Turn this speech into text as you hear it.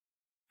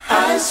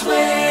I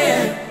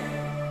swear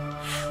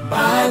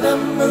by the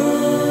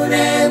moon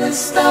and the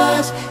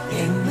stars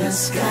in the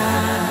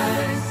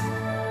skies.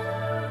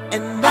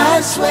 And I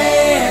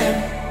swear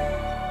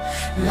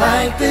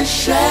like the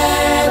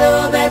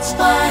shadow that's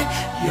by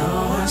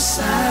your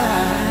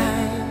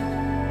side.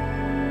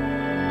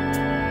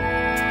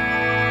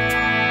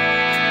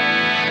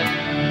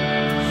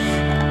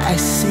 I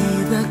see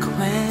the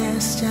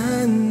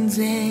questions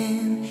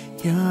in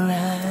your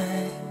eyes.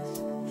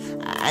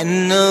 I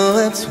know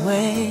it's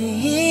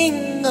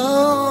weighing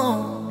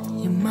on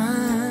your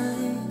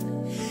mind.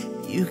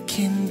 You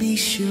can be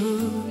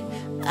sure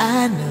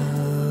I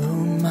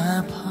know my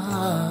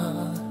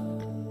part,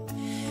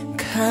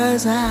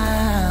 'cause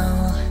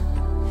I'll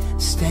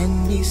stand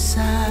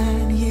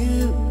beside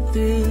you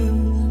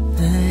through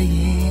the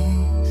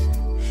years.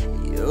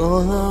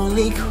 You'll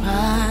only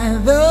cry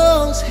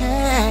those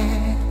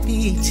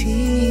happy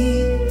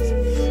tears,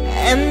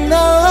 and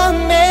though I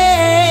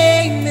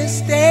make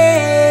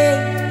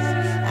mistakes,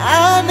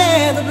 I'll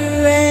never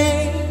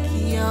break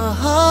your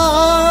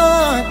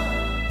heart.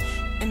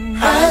 And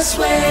I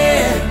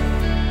swear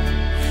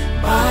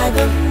by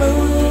the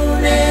moon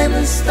and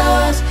the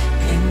stars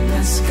in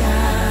the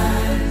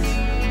skies,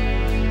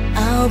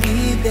 I'll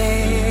be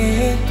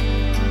there.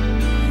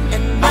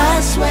 And I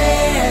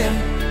swear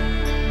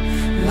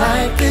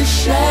like the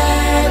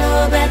shadow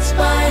that's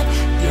by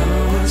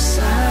your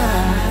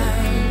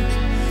side,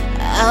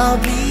 I'll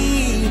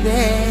be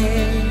there.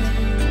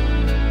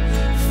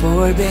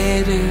 For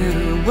better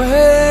or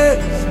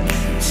worse,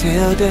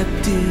 till death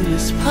do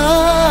us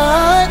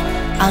part.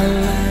 I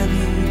love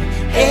you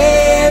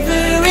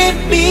every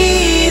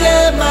beat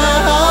of my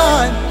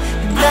heart.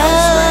 And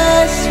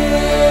I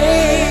swear,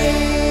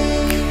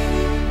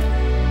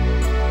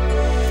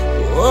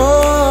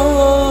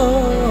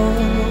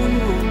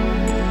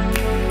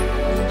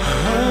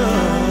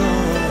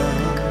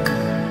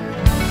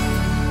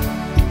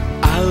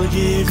 I'll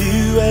give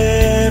you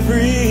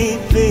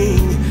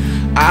everything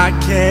I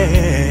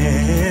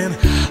can.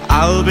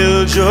 I'll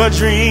build your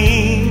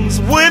dreams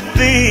with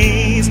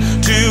these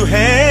two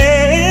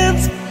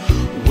hands.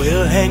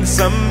 We'll hang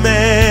some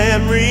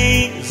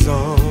memories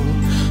on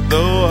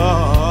the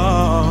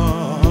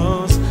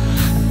walls.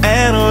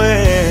 And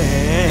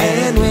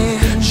when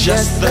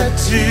just the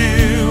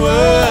two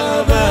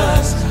of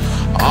us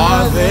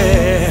are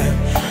there,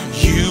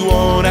 you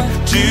won't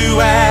have to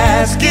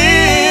ask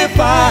if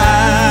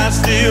I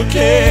still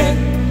care.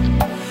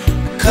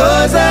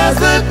 'Cause as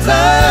the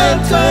time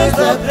turns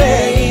the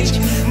page,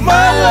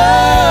 my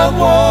love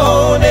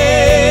won't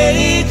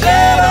age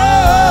at all.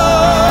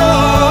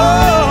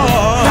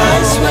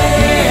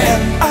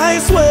 I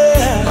swear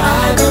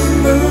by the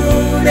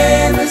moon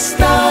and the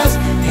stars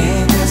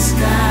in the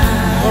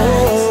sky,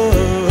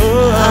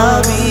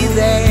 I'll be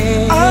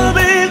there. I'll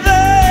be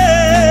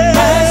there.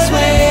 I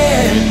swear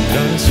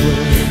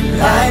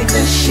like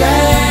the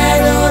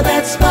shadow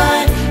that's by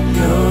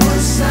your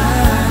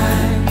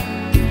side,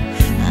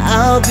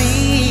 I'll be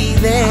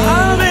there.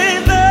 I'll be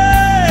there.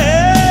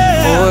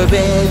 For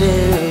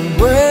better or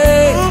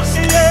worse,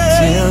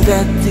 till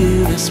death do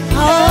us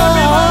part.